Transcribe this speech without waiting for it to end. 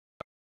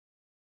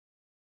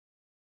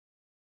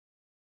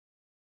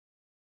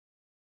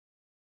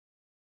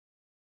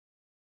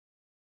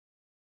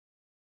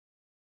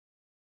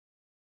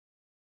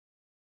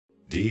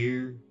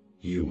Dear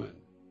human,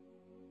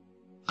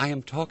 I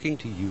am talking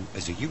to you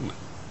as a human.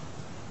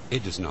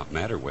 It does not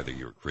matter whether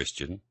you're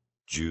Christian,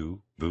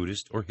 Jew,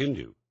 Buddhist, or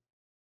Hindu.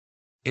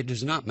 It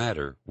does not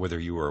matter whether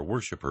you are a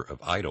worshiper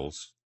of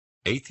idols,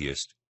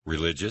 atheist,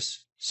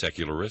 religious,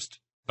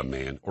 secularist, a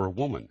man or a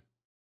woman.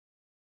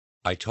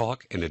 I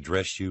talk and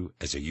address you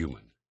as a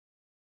human.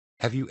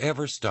 Have you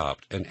ever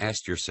stopped and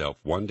asked yourself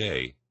one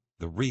day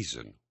the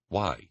reason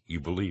why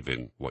you believe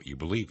in what you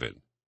believe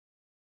in?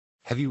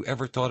 Have you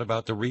ever thought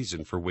about the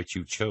reason for which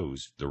you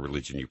chose the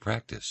religion you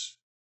practice?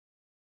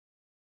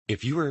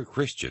 If you are a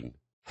Christian,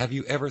 have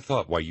you ever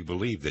thought why you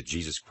believe that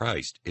Jesus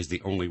Christ is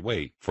the only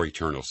way for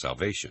eternal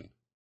salvation?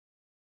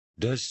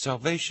 Does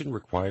salvation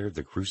require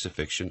the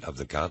crucifixion of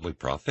the godly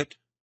prophet?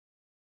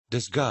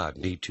 Does God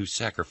need to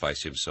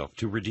sacrifice himself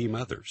to redeem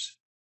others?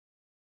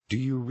 Do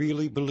you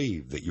really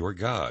believe that your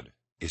God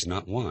is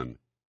not one,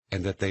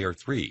 and that they are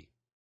three,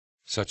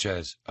 such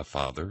as a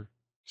Father,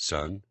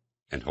 Son,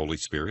 and Holy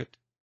Spirit?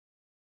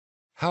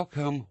 How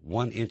come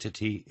one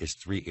entity is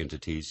three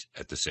entities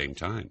at the same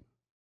time?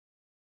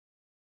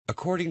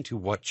 According to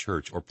what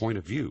church or point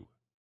of view?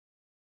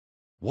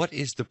 What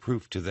is the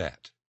proof to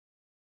that?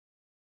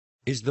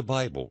 Is the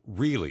Bible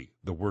really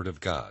the Word of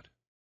God?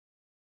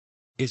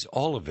 Is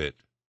all of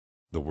it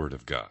the Word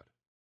of God?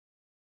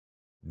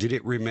 Did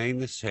it remain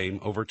the same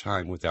over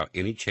time without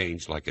any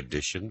change like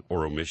addition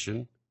or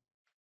omission?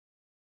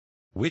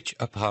 Which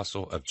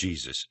apostle of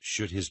Jesus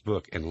should his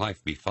book and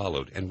life be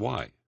followed, and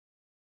why?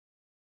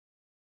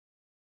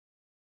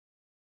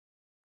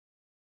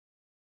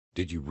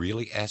 Did you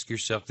really ask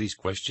yourself these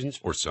questions,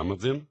 or some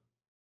of them?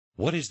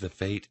 What is the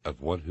fate of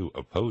one who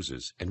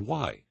opposes, and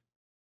why?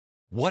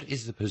 What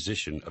is the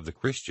position of the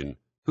Christian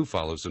who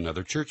follows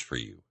another church for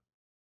you?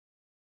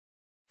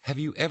 Have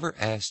you ever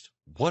asked,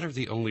 what are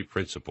the only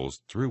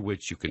principles through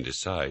which you can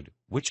decide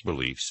which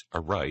beliefs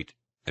are right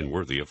and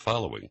worthy of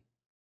following?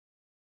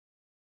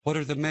 What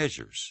are the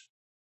measures?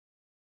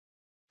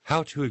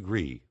 How to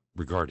agree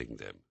regarding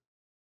them?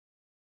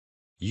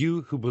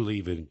 You who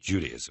believe in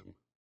Judaism,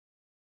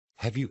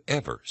 have you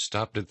ever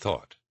stopped and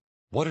thought,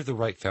 what are the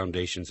right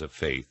foundations of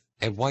faith,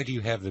 and why do you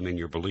have them in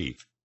your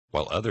belief,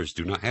 while others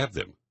do not have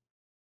them?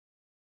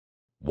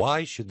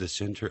 Why should the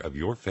center of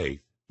your faith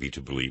be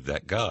to believe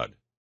that God,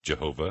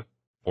 Jehovah,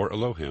 or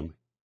Elohim,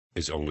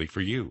 is only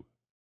for you?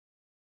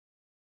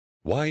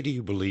 Why do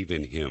you believe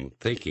in him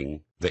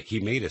thinking that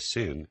he made a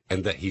sin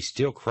and that he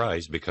still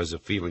cries because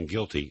of feeling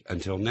guilty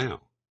until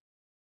now?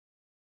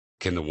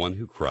 Can the one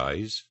who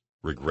cries,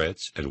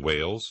 regrets, and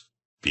wails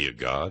be a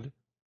God?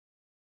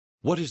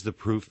 What is the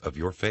proof of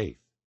your faith?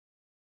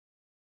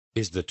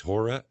 Is the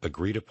Torah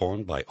agreed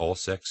upon by all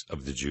sects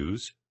of the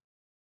Jews?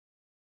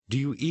 Do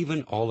you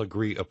even all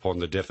agree upon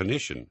the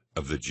definition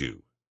of the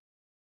Jew?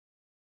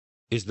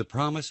 Is the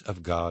promise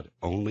of God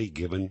only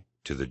given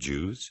to the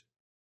Jews?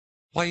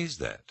 Why is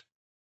that?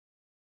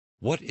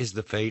 What is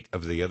the fate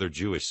of the other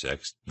Jewish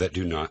sects that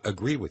do not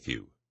agree with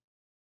you?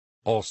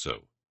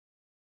 Also,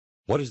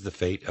 what is the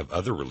fate of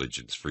other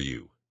religions for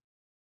you?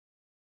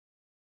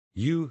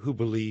 You who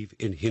believe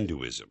in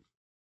Hinduism,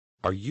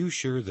 are you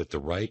sure that the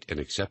right and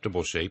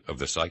acceptable shape of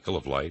the cycle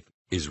of life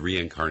is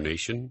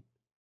reincarnation?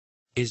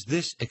 Is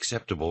this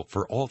acceptable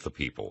for all the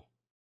people?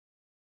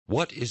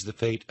 What is the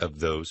fate of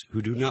those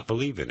who do not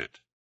believe in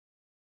it?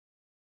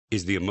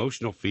 Is the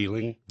emotional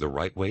feeling the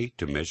right way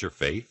to measure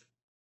faith?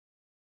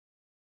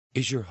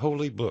 Is your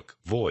holy book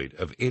void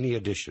of any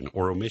addition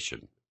or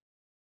omission?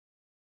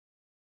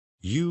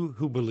 You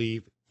who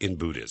believe in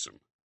Buddhism,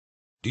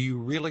 do you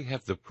really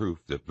have the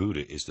proof that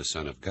Buddha is the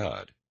Son of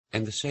God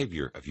and the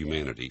Savior of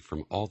humanity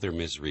from all their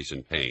miseries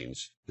and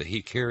pains, that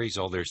he carries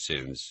all their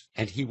sins,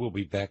 and he will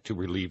be back to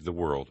relieve the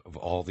world of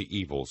all the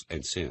evils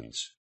and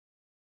sins?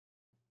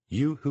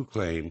 You who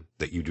claim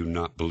that you do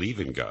not believe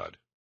in God,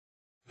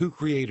 who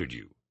created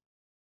you?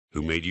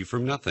 Who made you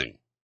from nothing?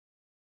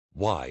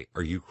 Why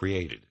are you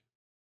created?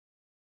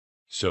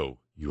 So,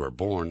 you are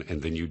born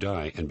and then you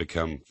die and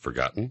become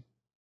forgotten?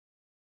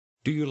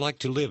 Do you like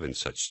to live in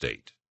such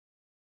state?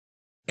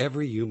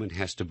 Every human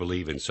has to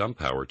believe in some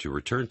power to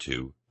return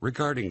to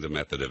regarding the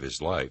method of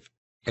his life,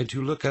 and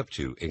to look up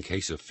to in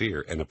case of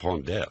fear and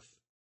upon death.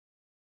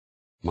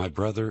 My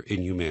brother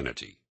in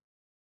humanity,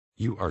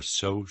 you are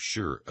so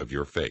sure of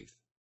your faith.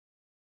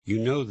 You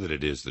know that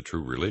it is the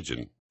true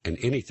religion, and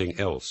anything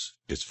else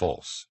is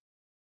false.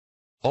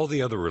 All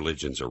the other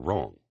religions are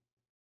wrong.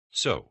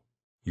 So,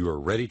 you are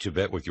ready to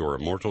bet with your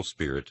immortal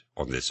spirit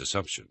on this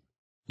assumption.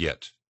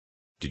 Yet,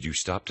 did you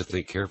stop to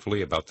think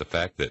carefully about the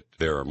fact that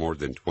there are more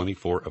than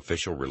 24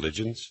 official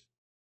religions,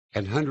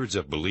 and hundreds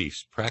of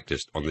beliefs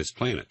practiced on this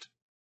planet?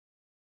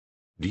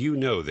 Do you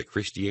know that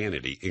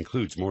Christianity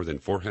includes more than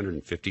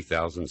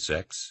 450,000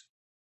 sects?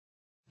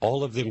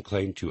 All of them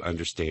claim to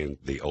understand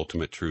the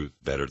ultimate truth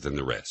better than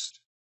the rest.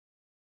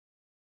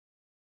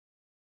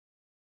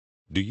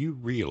 Do you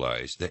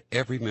realize that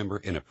every member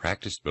in a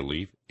practiced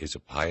belief is a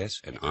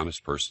pious and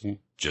honest person,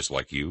 just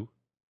like you?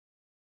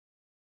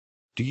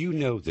 Do you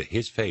know that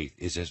his faith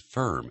is as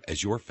firm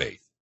as your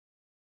faith?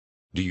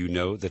 Do you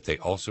know that they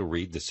also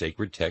read the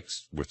sacred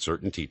texts with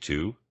certainty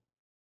too?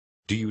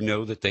 Do you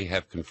know that they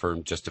have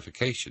confirmed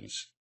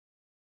justifications?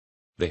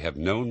 They have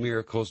known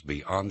miracles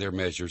beyond their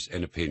measures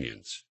and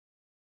opinions.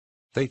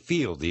 They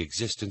feel the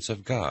existence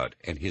of God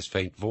and His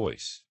faint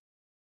voice.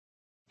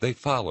 They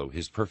follow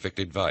His perfect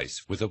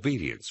advice with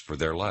obedience for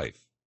their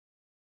life.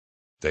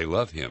 They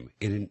love Him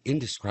in an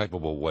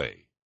indescribable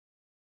way.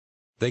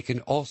 They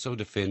can also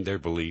defend their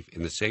belief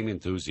in the same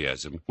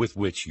enthusiasm with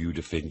which you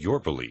defend your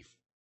belief.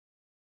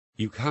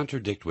 You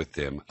contradict with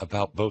them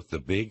about both the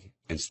big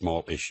and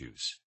small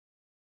issues.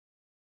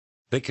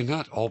 They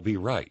cannot all be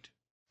right.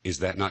 Is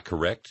that not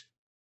correct?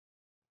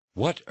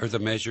 What are the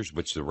measures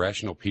which the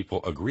rational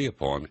people agree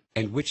upon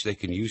and which they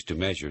can use to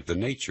measure the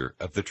nature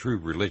of the true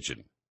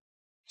religion?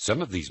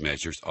 Some of these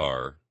measures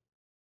are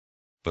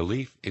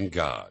belief in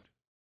God.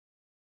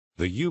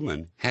 The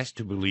human has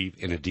to believe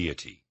in a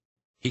deity.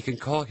 He can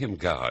call him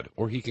God,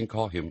 or he can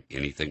call him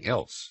anything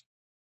else.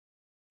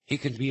 He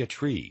can be a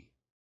tree,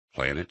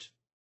 planet,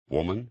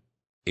 woman,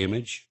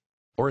 image,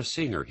 or a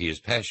singer he is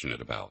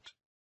passionate about.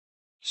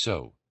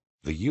 So,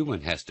 the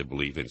human has to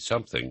believe in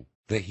something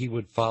that he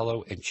would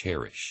follow and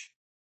cherish.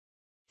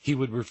 He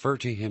would refer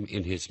to him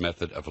in his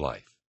method of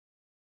life.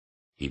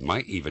 He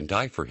might even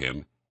die for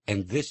him,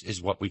 and this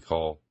is what we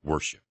call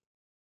worship.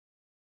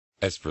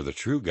 As for the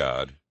true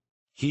God,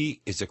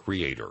 He is a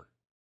creator.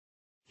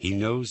 He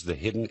knows the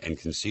hidden and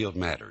concealed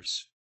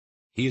matters.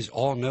 He is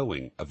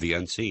all-knowing of the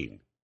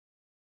unseen.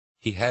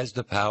 He has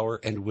the power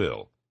and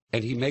will,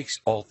 and He makes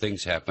all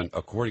things happen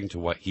according to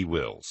what He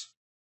wills.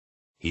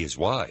 He is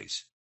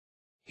wise.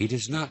 He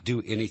does not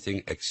do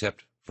anything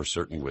except for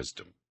certain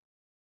wisdom.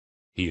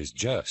 He is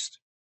just,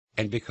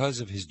 and because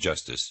of His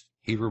justice,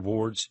 He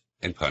rewards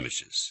and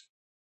punishes.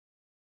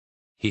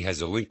 He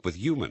has a link with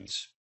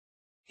humans.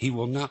 He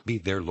will not be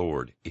their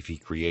Lord if He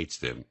creates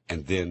them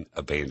and then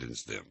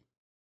abandons them.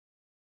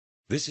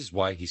 This is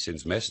why He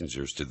sends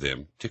messengers to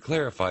them to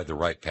clarify the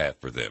right path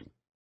for them,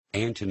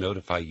 and to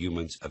notify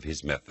humans of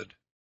His method.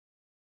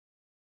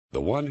 The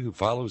one who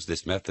follows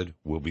this method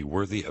will be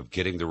worthy of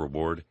getting the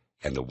reward,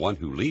 and the one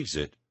who leaves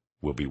it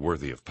will be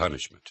worthy of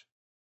punishment.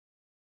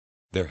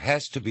 There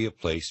has to be a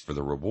place for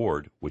the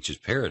reward, which is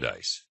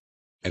paradise,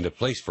 and a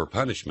place for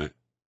punishment,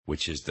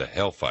 which is the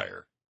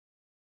hellfire.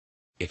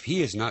 If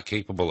he is not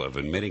capable of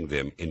admitting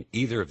them in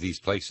either of these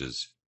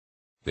places,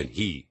 then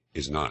he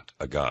is not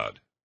a God.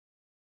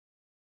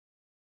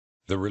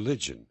 The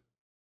religion.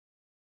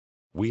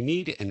 We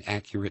need an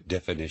accurate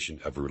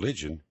definition of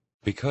religion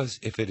because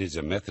if it is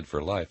a method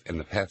for life and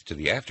the path to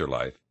the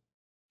afterlife,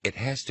 it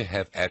has to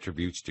have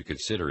attributes to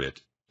consider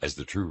it as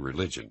the true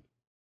religion.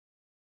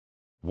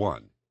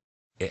 1.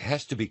 It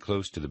has to be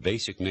close to the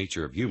basic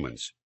nature of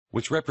humans,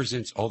 which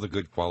represents all the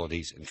good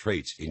qualities and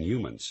traits in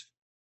humans.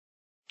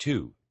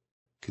 2.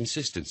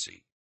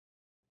 Consistency.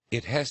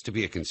 It has to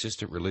be a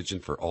consistent religion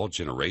for all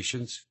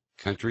generations,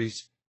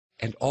 countries,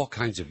 and all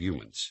kinds of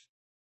humans.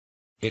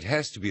 It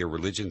has to be a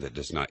religion that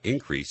does not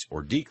increase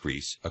or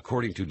decrease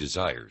according to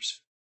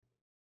desires.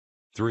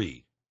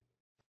 3.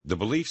 The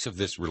beliefs of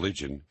this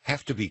religion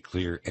have to be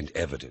clear and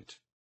evident.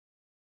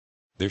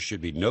 There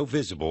should be no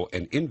visible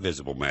and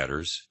invisible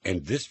matters,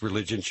 and this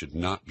religion should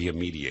not be a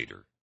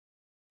mediator.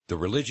 The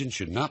religion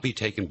should not be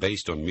taken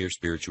based on mere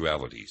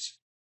spiritualities.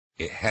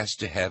 It has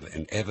to have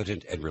an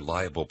evident and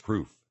reliable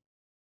proof.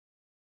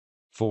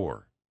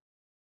 4.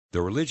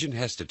 The religion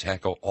has to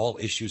tackle all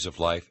issues of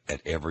life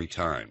at every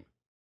time.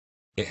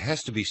 It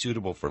has to be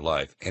suitable for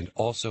life and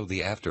also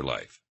the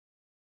afterlife.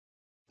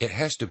 It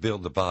has to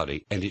build the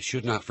body, and it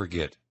should not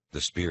forget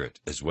the spirit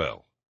as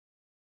well.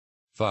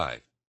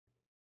 5.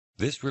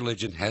 This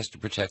religion has to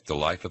protect the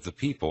life of the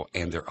people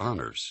and their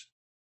honors.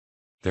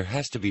 There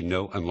has to be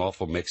no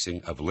unlawful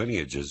mixing of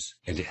lineages,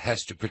 and it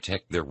has to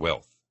protect their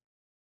wealth.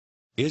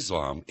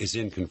 Islam is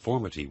in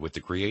conformity with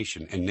the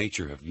creation and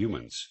nature of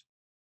humans.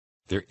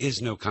 There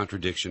is no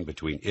contradiction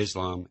between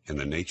Islam and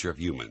the nature of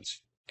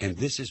humans, and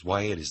this is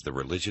why it is the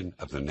religion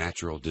of the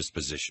natural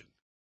disposition.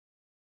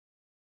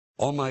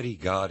 Almighty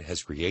God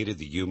has created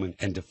the human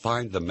and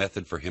defined the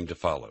method for him to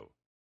follow.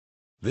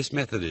 This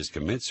method is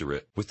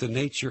commensurate with the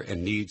nature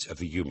and needs of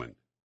the human.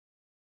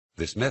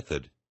 This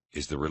method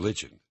is the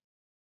religion.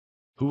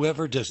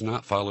 Whoever does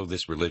not follow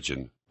this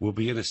religion will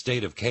be in a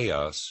state of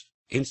chaos,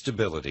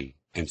 instability,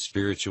 and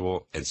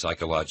spiritual and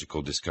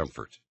psychological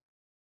discomfort,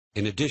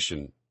 in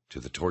addition to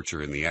the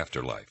torture in the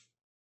afterlife.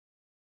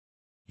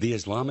 The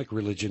Islamic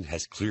religion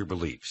has clear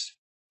beliefs.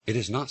 It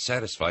is not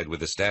satisfied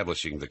with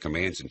establishing the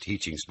commands and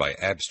teachings by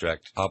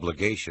abstract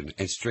obligation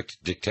and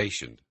strict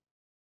dictation.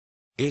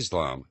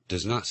 Islam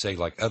does not say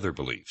like other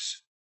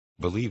beliefs,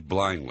 believe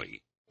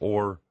blindly,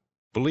 or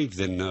believe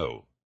then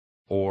know,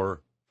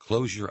 or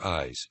close your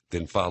eyes,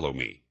 then follow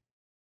me.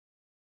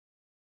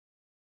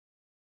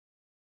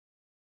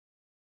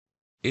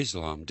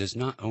 Islam does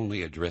not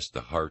only address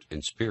the heart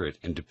and spirit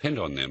and depend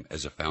on them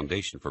as a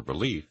foundation for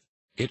belief,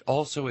 it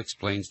also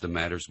explains the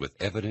matters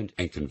with evident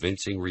and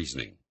convincing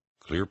reasoning,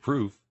 clear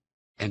proof,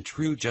 and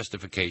true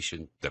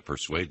justification that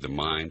persuade the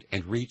mind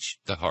and reach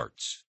the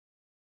hearts.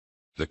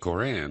 The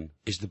Koran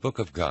is the book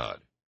of God.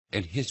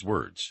 and His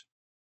words.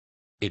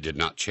 It did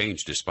not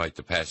change despite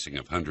the passing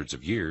of hundreds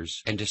of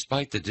years and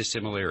despite the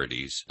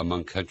dissimilarities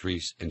among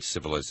countries and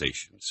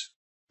civilizations.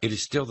 It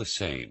is still the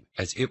same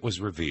as it was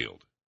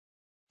revealed.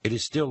 It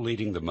is still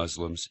leading the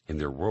Muslims in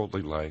their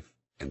worldly life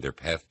and their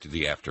path to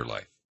the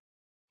afterlife.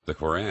 The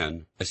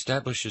Quran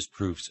establishes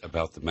proofs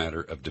about the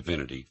matter of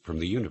divinity from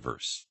the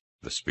universe,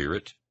 the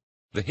spirit,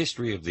 the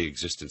history of the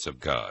existence of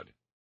God,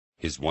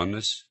 His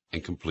oneness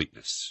and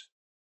completeness.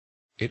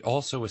 It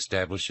also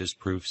establishes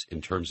proofs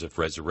in terms of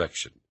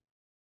resurrection.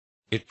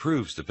 It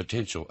proves the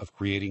potential of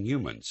creating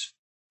humans,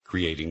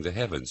 creating the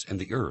heavens and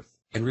the earth,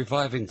 and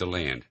reviving the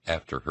land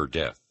after her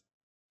death.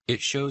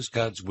 It shows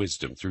God's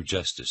wisdom through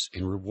justice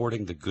in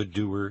rewarding the good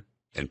doer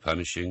and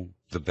punishing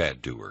the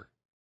bad doer.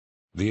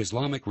 The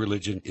Islamic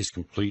religion is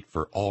complete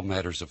for all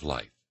matters of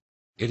life.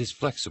 It is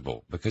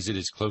flexible because it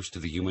is close to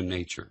the human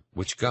nature,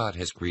 which God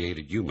has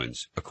created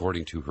humans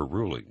according to her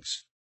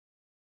rulings.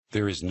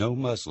 There is no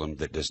Muslim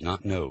that does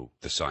not know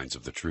the signs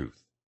of the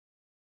truth.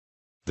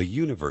 The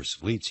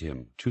universe leads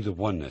him to the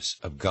oneness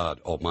of God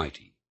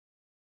Almighty.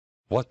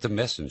 What the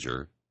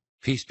messenger,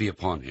 peace be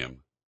upon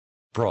him,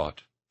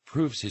 brought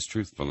proves his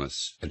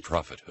truthfulness and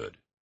prophethood.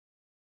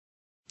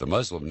 The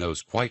Muslim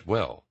knows quite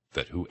well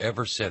that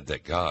whoever said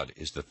that God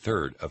is the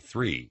third of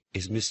three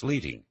is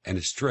misleading and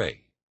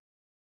astray.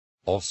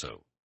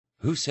 Also,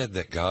 who said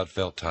that God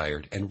felt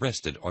tired and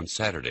rested on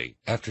Saturday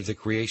after the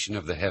creation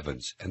of the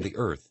heavens and the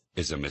earth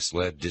is a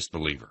misled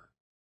disbeliever.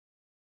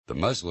 The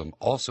Muslim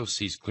also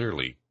sees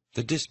clearly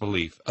the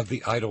disbelief of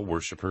the idol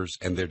worshippers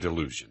and their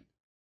delusion.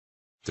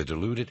 The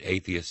deluded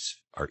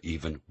atheists are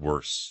even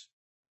worse.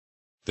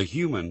 The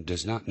human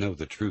does not know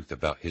the truth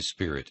about his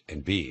spirit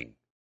and being.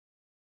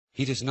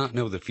 He does not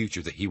know the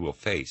future that he will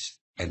face,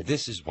 and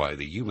this is why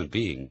the human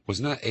being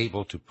was not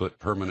able to put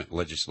permanent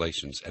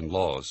legislations and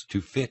laws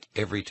to fit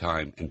every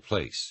time and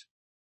place.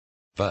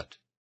 But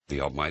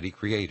the Almighty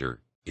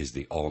Creator is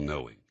the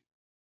all-knowing.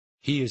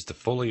 He is the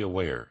fully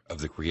aware of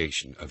the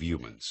creation of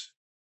humans.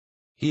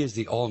 He is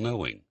the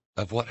all-knowing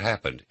of what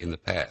happened in the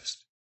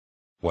past,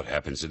 what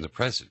happens in the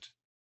present,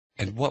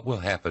 and what will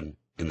happen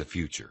in the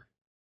future.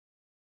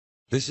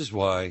 This is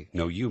why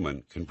no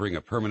human can bring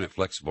a permanent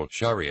flexible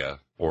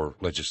Sharia or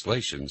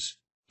legislations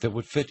that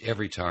would fit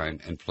every time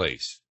and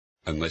place,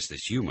 unless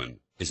this human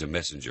is a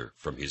messenger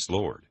from his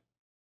Lord.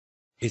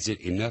 Is it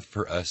enough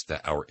for us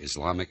that our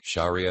Islamic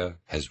Sharia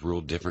has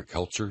ruled different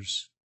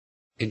cultures,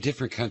 in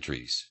different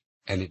countries,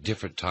 and at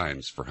different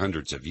times for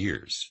hundreds of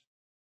years?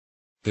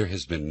 There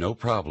has been no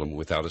problem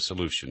without a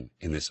solution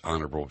in this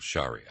honorable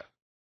Sharia.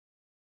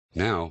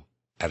 Now,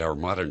 at our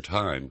modern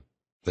time,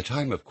 the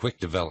time of quick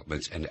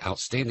developments and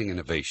outstanding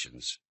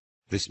innovations,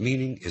 this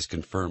meaning is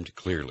confirmed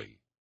clearly.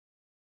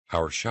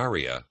 Our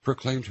Sharia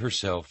proclaimed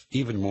herself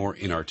even more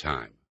in our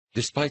time,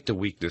 despite the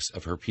weakness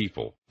of her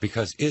people,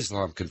 because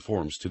Islam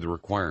conforms to the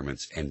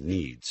requirements and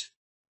needs.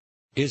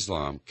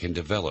 Islam can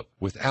develop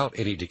without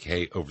any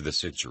decay over the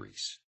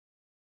centuries.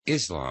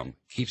 Islam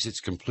keeps its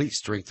complete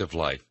strength of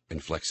life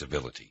and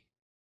flexibility.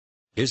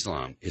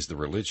 Islam is the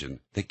religion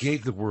that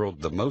gave the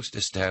world the most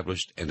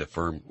established and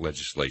affirmed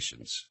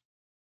legislations.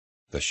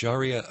 The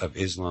Sharia of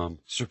Islam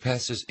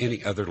surpasses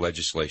any other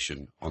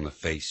legislation on the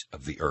face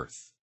of the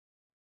earth.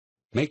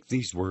 Make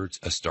these words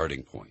a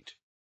starting point.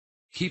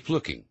 Keep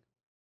looking.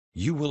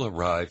 You will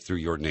arrive through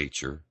your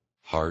nature,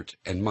 heart,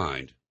 and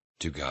mind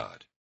to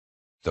God,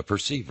 the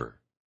perceiver,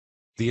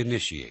 the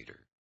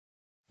initiator,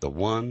 the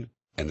one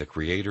and the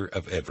creator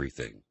of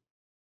everything,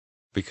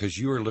 because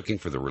you are looking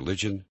for the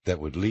religion that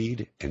would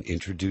lead and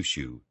introduce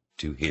you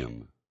to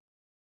Him.